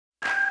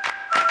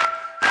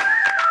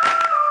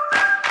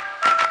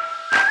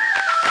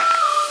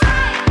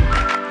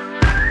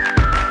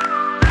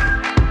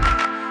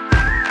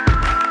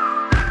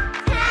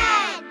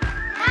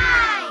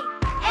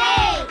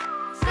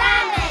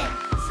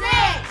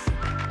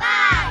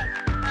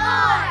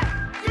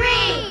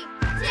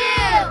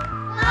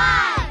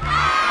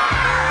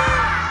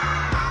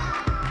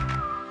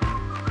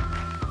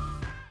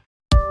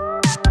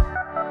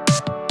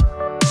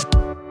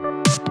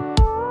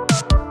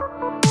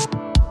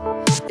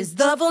His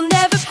love will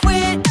never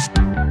quit.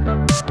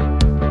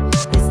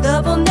 His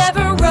love will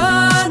never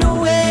run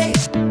away.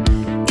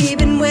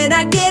 Even when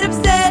I get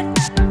upset,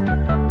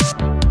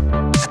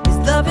 His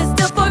love is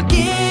still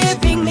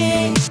forgiving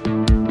me.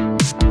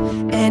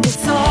 And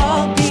it's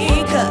all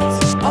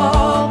because His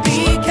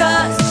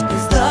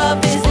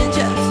love isn't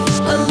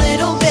just a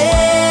little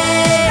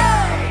bit.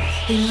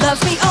 He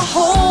loves me a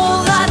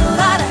whole lot,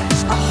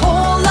 a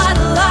whole lot,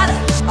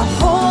 a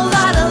whole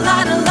lot,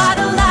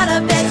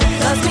 a bit. He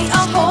loves me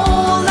a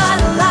whole lot,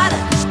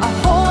 a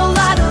whole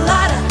lot,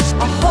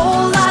 a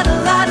whole lot,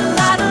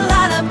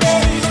 a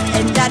bit.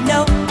 And I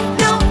know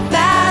no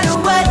matter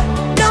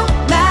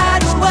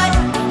what,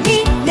 He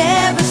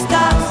never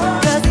stops.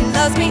 'Cause He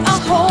loves me a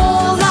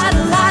whole lot,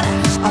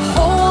 a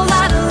whole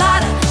lot,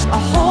 a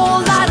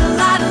whole lot,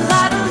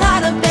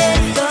 a bit.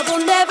 His love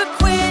will never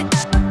quit.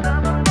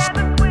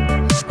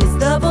 His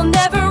love will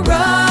never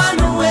run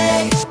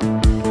away.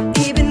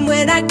 Even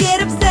when I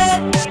get upset,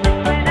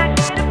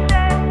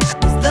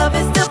 His love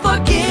is still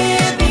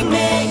forgiving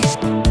me.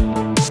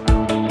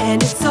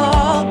 And it's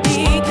all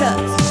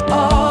because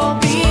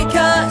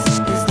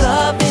His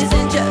love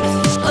isn't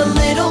just a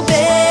little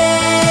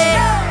bit.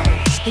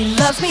 He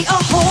loves me a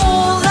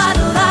whole lot, a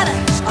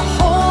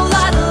whole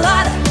lot,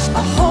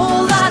 a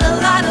whole lot, a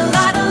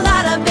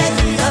bit.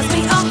 He loves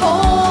me a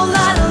whole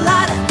lot,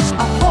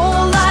 a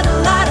whole lot,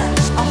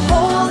 a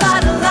whole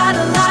lot,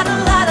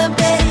 a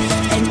bit.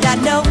 And I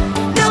know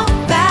no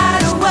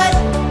matter what,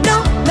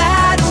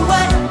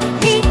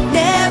 He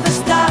never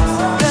stops.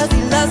 'Cause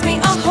He loves me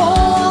a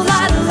whole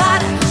lot,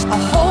 a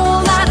whole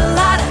lot,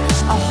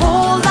 a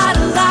whole lot,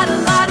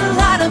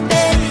 a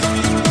bit.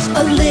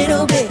 A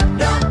little bit,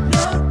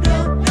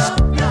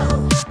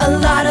 a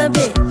lot of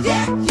it,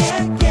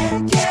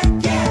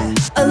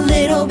 a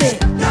little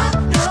bit,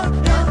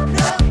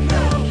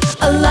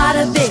 a lot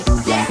of it.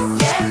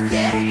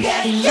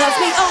 He loves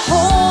me a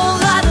whole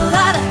lot, a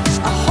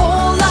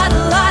whole lot,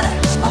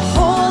 a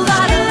whole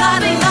lot,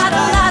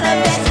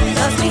 of it. He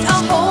loves me a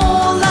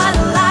whole lot,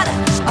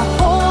 a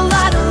whole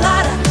lot,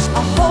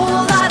 a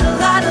whole lot, of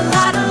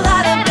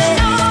it.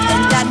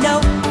 And I know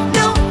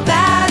no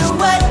matter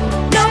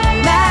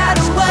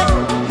what,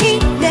 He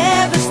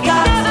never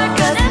stops.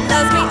 'Cause He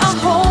loves me a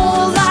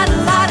whole lot,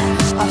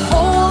 a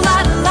whole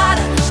lot,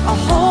 a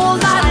whole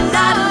lot,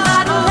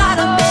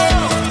 of it.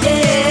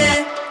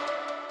 Yeah.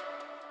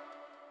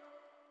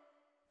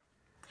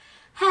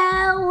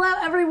 Hello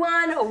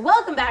everyone,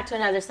 welcome back to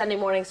another Sunday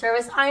morning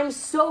service. I am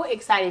so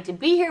excited to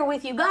be here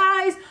with you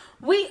guys.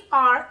 We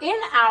are in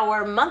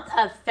our month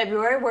of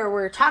February where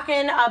we're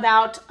talking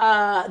about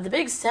the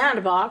big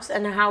Sandbox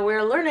and how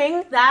we're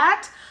learning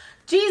that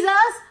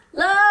Jesus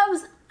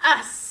loves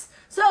us.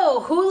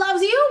 So who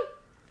loves you?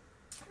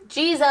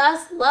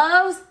 Jesus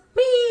loves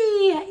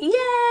me.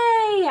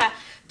 Yay!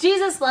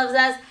 Jesus loves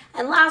us.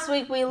 And last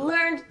week we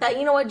learned that,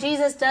 you know what,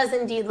 Jesus does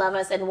indeed love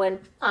us. And when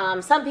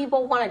some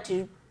people wanted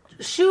to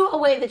shoo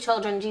away the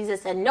children,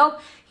 Jesus said, nope,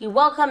 He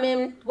welcomed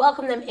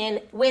them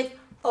in with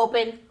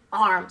open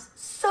arms.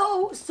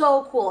 So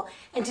cool.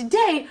 And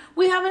today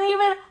we have an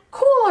even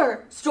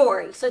cooler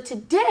story. So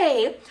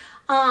today,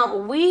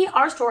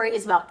 our story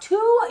is about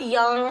two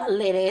young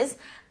ladies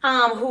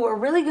who were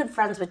really good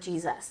friends with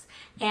Jesus.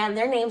 And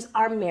their names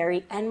are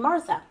Mary and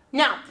Martha.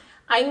 Now,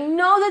 I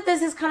know that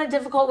this is kind of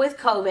difficult with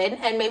COVID,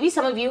 and maybe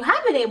some of you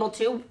have been able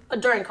to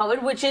during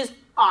COVID, which is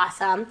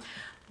awesome.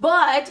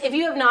 But if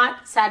you have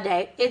not, sad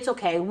day, it's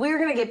okay. We're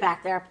going to get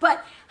back there.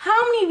 But how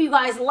many of you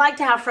guys like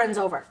to have friends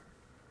over?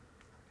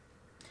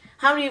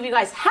 How many of you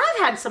guys have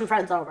had some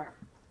friends over?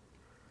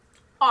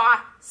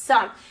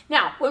 Awesome.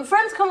 Now, when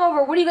friends come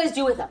over, what do you guys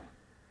do with them?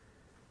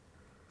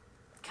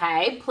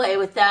 Okay, play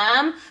with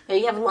them.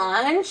 Maybe have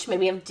lunch.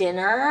 Maybe have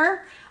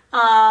dinner.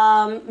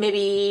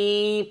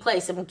 Maybe play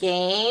some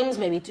games.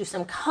 Maybe do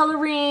some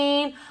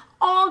coloring.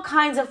 All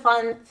kinds of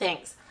fun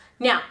things.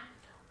 Now,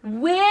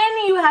 when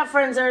you have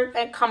friends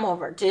that come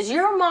over, does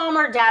your mom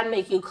or dad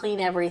make you clean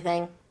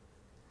everything?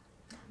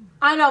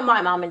 I know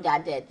my mom and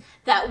dad did.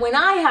 That when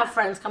I have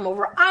friends come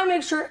over, I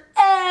make sure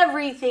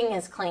everything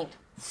is cleaned.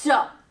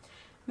 So,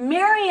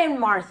 Mary and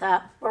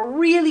Martha were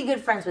really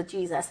good friends with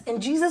Jesus, and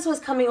Jesus was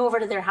coming over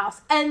to their house,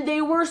 and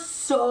they were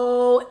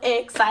so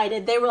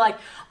excited. They were like,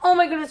 oh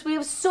my goodness, we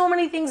have so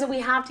many things that we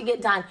have to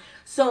get done.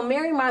 So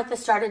Mary and Martha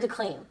started to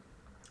clean.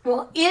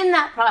 Well, in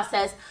that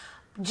process,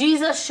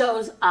 Jesus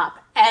shows up,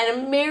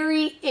 and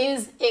Mary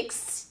is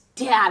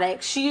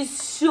ecstatic. She's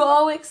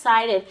so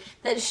excited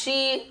that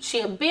she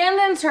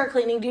abandons her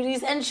cleaning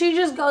duties, and she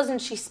just goes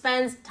and she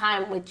spends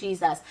time with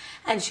Jesus.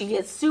 And she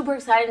gets super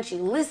excited, and she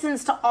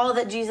listens to all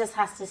that Jesus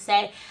has to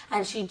say,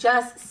 and she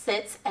just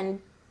sits and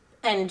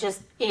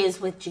just is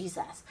with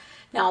Jesus.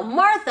 Now,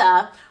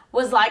 Martha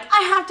was like,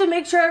 I have to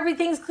make sure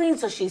everything's clean.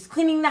 So she's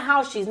cleaning the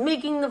house, she's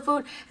making the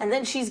food, and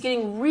then she's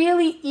getting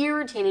really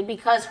irritated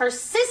because her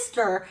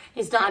sister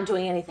is not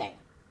doing anything.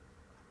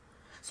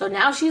 So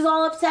now she's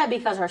all upset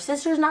because her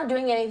sister's not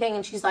doing anything,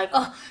 and she's like,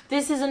 oh,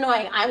 this is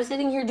annoying. I'm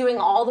sitting here doing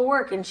all the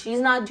work, and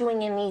she's not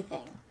doing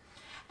anything.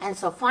 And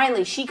so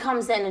finally she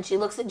comes in and she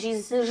looks at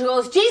Jesus and she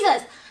goes,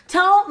 Jesus,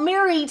 tell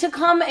Mary to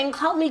come and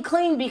help me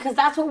clean because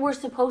that's what we're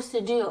supposed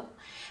to do.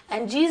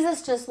 And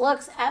Jesus just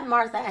looks at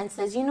Martha and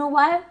says, you know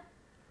what?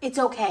 It's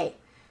okay.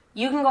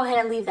 You can go ahead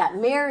and leave that.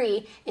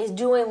 Mary is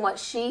doing what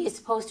she is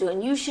supposed to,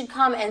 and you should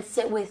come and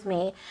sit with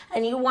me,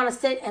 and you want to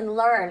sit and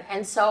learn.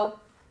 And so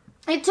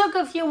it took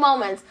a few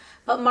moments,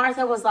 but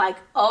Martha was like,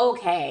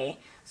 okay.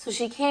 So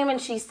she came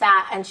and she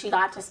sat and she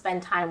got to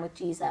spend time with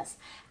Jesus.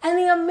 And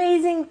the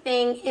amazing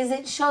thing is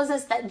it shows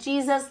us that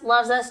Jesus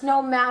loves us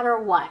no matter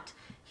what.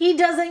 He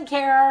doesn't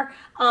care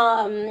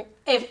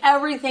if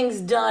everything's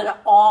done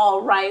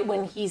all right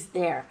when he's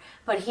there,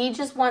 but he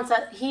just wants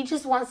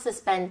to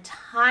spend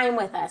time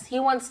with us. He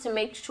wants to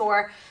make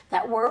sure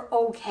that we're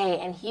okay,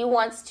 and he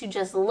wants to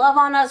just love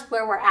on us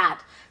where we're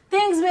at.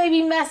 Things may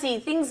be messy,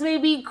 things may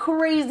be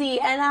crazy,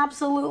 and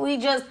absolutely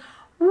just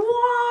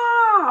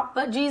wah!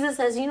 But Jesus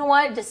says, you know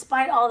what?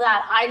 Despite all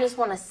that, I just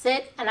want to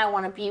sit and I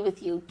want to be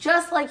with you,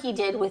 just like he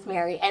did with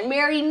Mary. And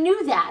Mary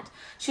knew that.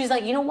 She's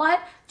like, you know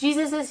what?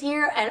 Jesus is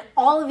here and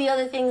all of the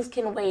other things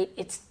can wait.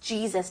 It's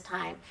Jesus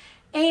time.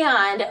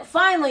 And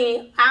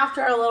finally,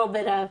 after a little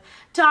bit of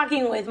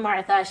talking with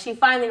Martha, she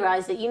finally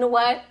realized that, you know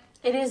what?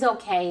 It is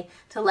okay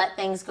to let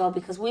things go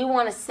because we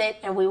want to sit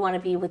and we want to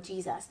be with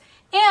Jesus.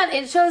 And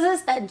it shows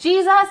us that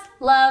Jesus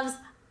loves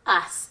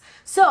us.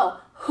 So,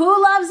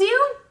 who loves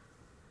you?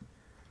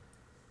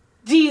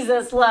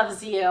 Jesus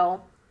loves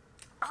you.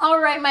 All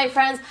right, my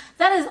friends,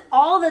 that is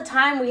all the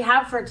time we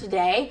have for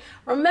today.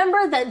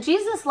 Remember that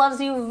Jesus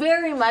loves you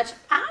very much,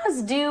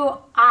 as do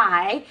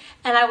I.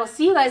 And I will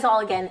see you guys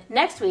all again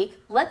next week.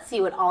 Let's see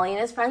what Ollie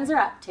and his friends are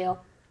up to.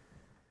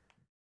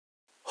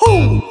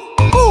 Hoo!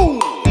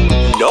 Hoo!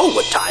 You know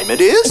what time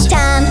it is? It's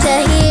time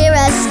to hear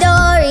a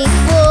story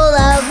full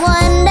of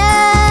wonder.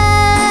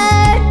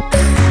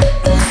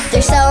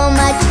 There's so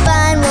much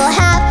fun we'll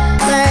have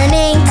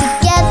learning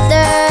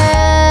together.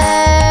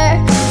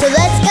 So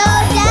let's go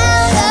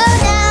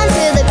down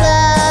to the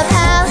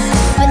clubhouse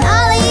with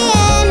Ollie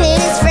and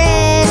his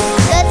friends.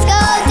 Let's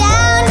go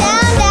down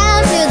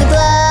to the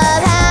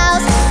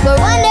clubhouse where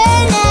wonder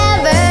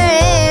never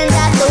ends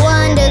at the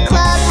Wonder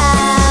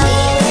Clubhouse.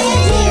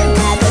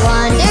 At the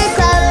Wonder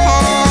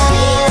Clubhouse.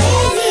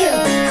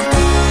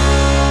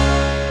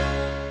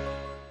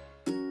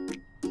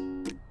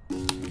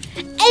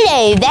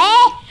 Hello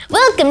there!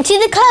 Welcome to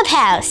the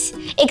clubhouse.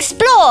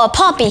 Explorer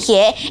Poppy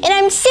here, and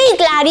I'm so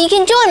glad you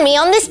can join me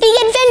on this big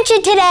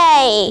adventure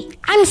today.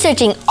 I'm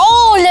searching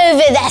all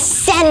over the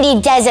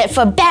sandy desert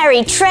for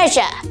buried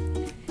treasure.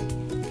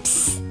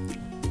 Psst.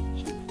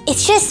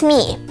 It's just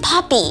me,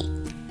 Poppy.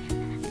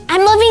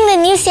 I'm loving the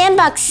new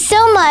Sandbox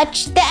so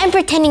much that I'm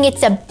pretending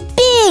it's a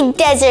big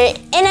desert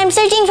and I'm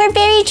searching for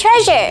buried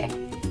treasure.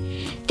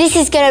 This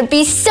is gonna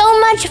be so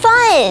much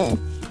fun.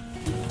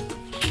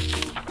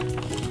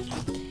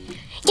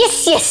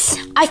 Yes,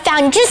 I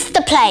found just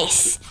the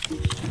place.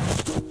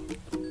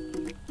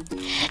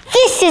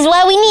 This is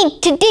where we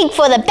need to dig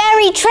for the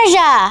buried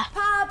treasure.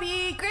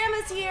 Poppy,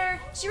 Grandma's here.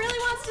 She really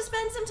wants to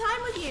spend some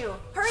time with you.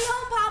 Hurry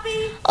home,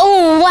 Poppy.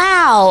 Oh,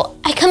 wow.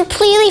 I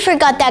completely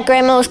forgot that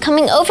Grandma was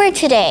coming over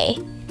today.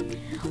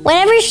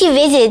 Whenever she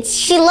visits,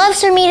 she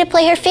loves for me to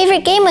play her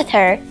favorite game with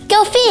her,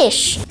 Go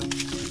Fish.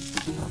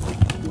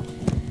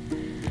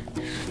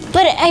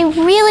 But I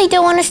really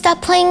don't want to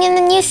stop playing in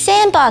the new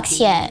Sandbox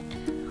yet.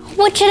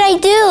 What should I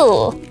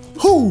do?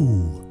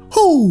 Who?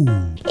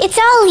 It's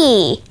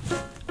Ollie.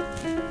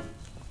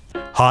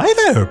 Hi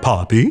there,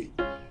 Poppy.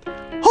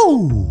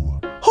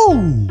 Who?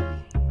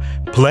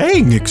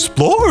 Playing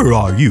Explorer,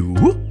 are you?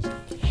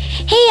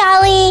 Hey,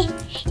 Ollie.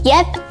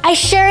 Yep, I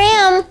sure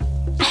am.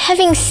 I'm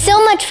having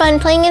so much fun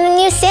playing in the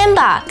new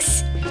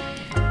Sandbox.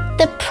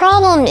 The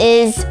problem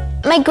is,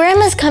 my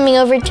grandma's coming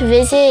over to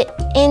visit,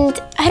 and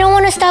I don't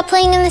want to stop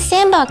playing in the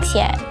Sandbox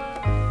yet.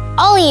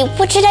 Ollie,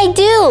 what should I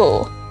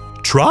do?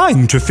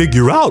 Trying to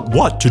figure out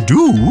what to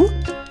do?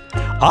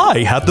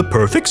 I have the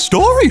perfect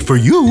story for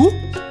you.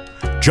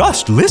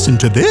 Just listen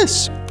to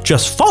this.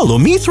 Just follow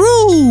me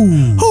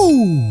through.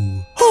 Who?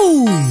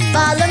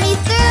 Follow me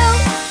through,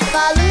 who?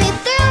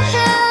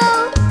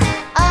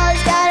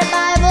 Ollie's got a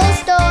Bible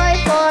story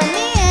for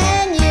me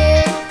and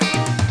you.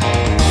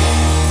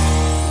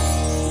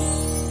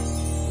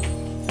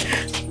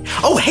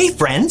 Oh, hey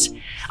friends,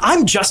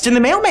 I'm Justin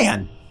the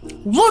Mailman.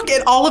 Look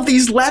at all of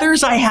these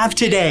letters I have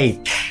today.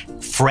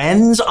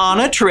 Friends on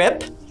a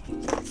trip,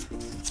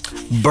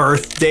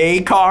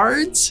 birthday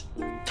cards.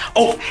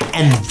 Oh,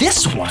 and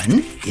this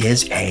one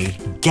is a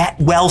get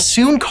well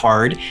soon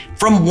card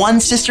from one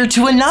sister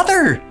to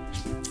another.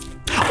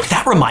 Oh,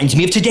 that reminds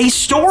me of today's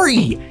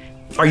story.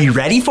 Are you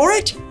ready for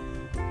it?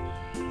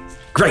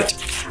 Great.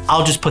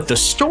 I'll just put the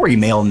story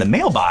mail in the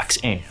mailbox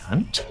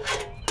and...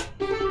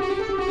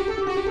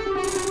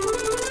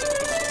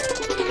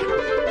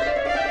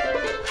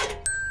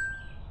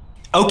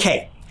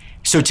 Okay,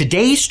 so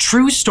today's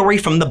true story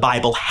from the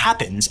Bible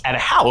happens at a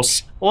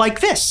house like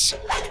this.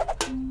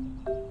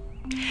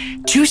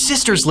 Two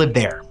sisters lived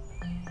there,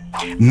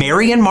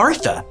 Mary and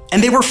Martha,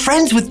 and they were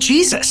friends with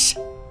Jesus.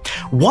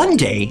 One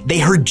day, they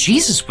heard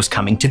Jesus was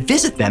coming to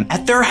visit them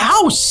at their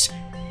house.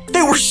 They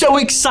They were so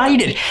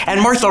excited,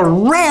 and Martha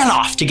ran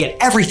off to get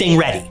everything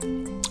ready.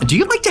 Do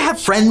you like to have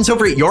friends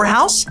over at your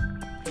house?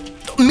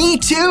 Me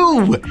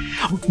too.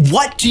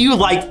 What do you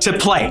like to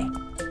play?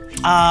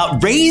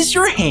 Raise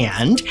your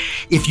hand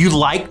if you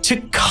like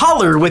to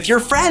color with your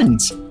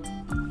friends.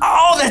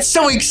 Oh, that's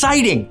so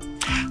exciting.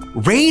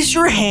 Raise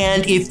your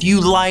hand if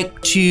you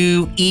like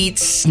to eat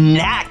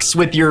snacks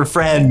with your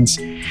friends.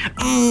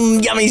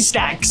 Yummy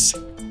snacks.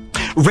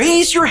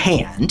 Raise your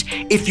hand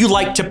if you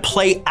like to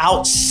play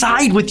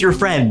outside with your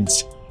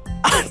friends.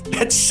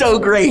 That's so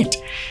great.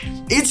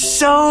 It's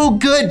so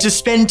good to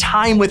spend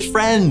time with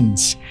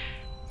friends.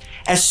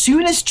 As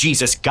soon as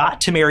Jesus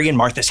got to Mary and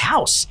Martha's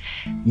house,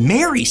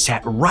 Mary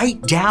sat right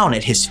down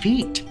at his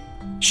feet.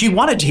 She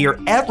wanted to hear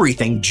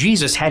everything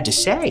Jesus had to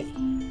say.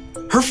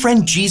 Her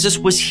friend Jesus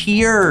was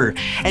here,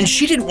 and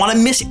she didn't want to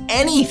miss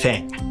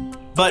anything.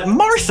 But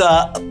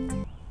Martha...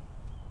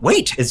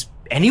 Wait, has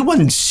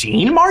anyone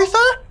seen Martha?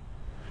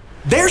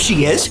 There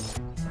she is.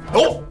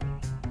 Oh,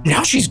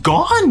 now she's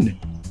gone.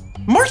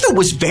 Martha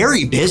was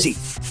very busy.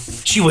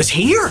 She was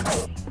here.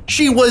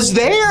 She was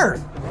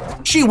there.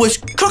 She was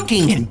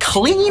cooking and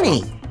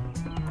cleaning.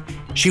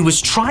 She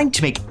was trying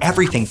to make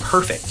everything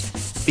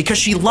perfect because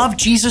she loved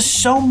Jesus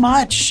so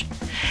much.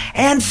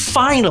 And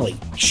finally,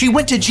 she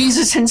went to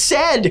Jesus and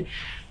said,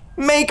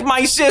 "Make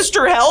my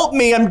sister help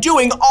me. I'm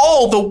doing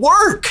all the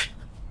work."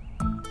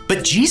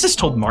 But Jesus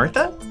told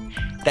Martha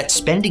that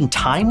spending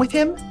time with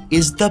him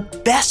is the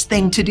best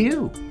thing to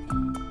do.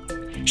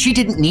 She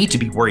didn't need to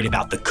be worried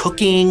about the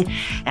cooking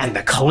and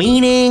the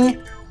cleaning.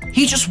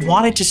 He just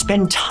wanted to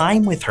spend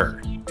time with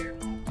her.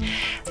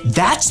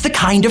 That's the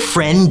kind of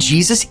friend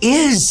Jesus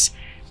is.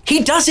 He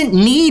doesn't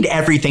need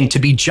everything to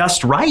be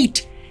just right.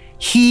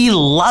 He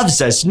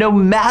loves us no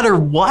matter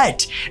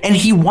what, and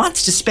he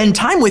wants to spend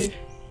time with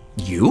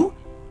you,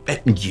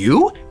 and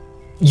you,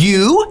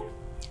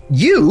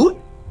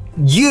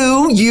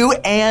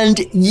 and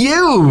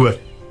you.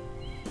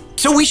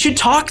 So we should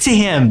talk to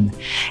him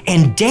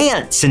and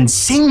dance and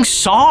sing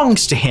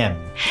songs to him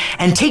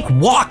and take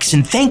walks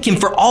and thank him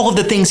for all of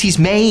the things he's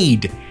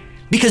made.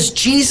 Because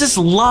Jesus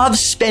loves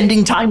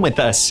spending time with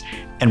us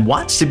and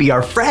wants to be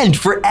our friend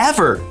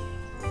forever.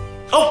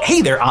 Oh,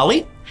 hey there,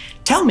 Ollie.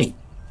 Tell me,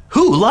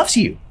 who loves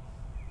you?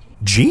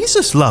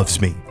 Jesus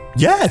loves me.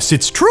 Yes,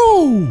 it's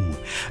true.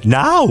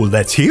 Now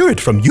let's hear it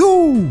from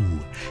you.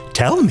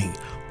 Tell me,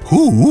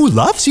 who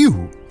loves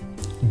you?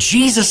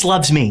 Jesus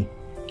loves me.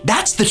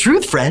 That's the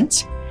truth,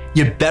 friends.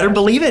 You better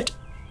believe it.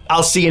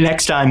 I'll see you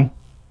next time.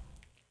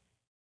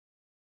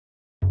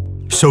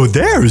 So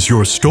there's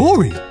your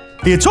story.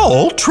 It's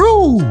all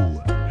true.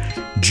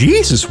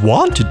 Jesus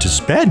wanted to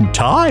spend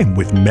time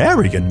with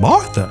Mary and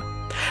Martha,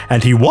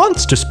 and he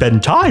wants to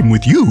spend time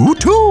with you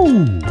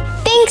too.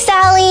 Thanks,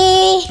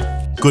 Ollie.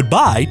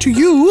 Goodbye to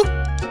you.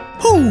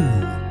 Hoo.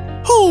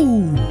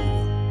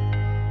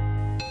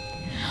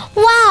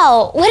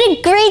 Wow, what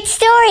a great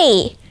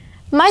story.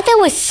 Martha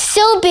was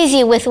so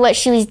busy with what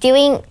she was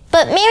doing,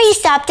 but Mary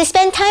stopped to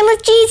spend time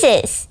with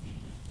Jesus.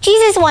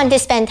 Jesus wanted to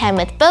spend time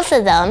with both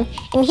of them,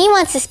 and he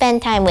wants to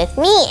spend time with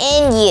me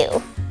and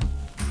you.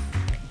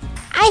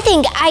 I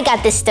think I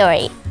got this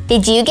story.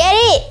 Did you get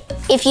it?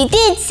 If you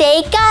did,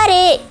 say got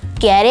it.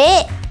 Get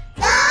it?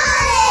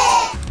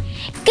 Got it!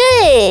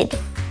 Good.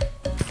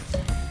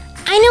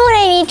 I know what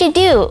I need to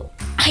do.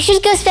 I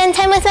should go spend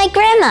time with my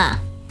grandma.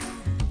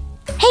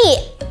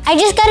 Hey, I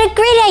just got a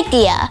great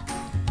idea.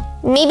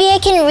 Maybe I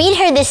can read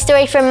her this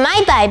story from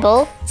my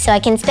Bible so I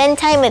can spend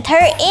time with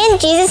her and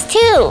Jesus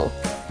too.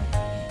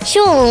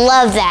 She'll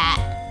love that.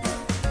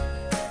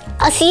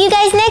 I'll see you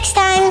guys next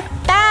time.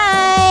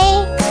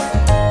 Bye!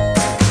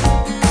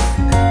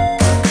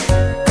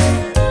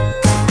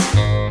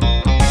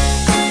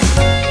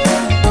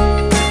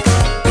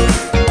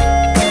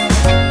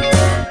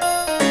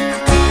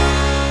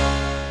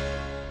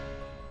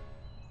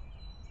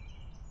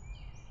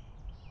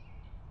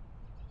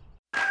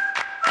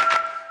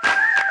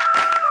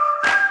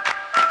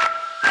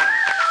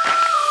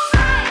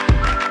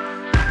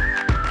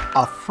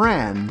 A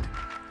friend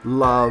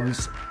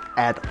loves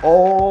at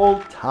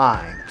all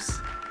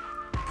times.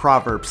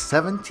 Proverbs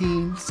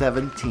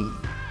 17:17.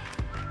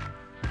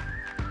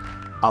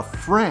 A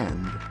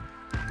friend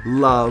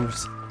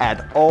loves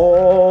at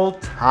all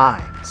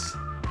times.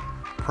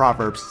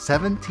 Proverbs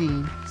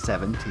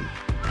 17:17.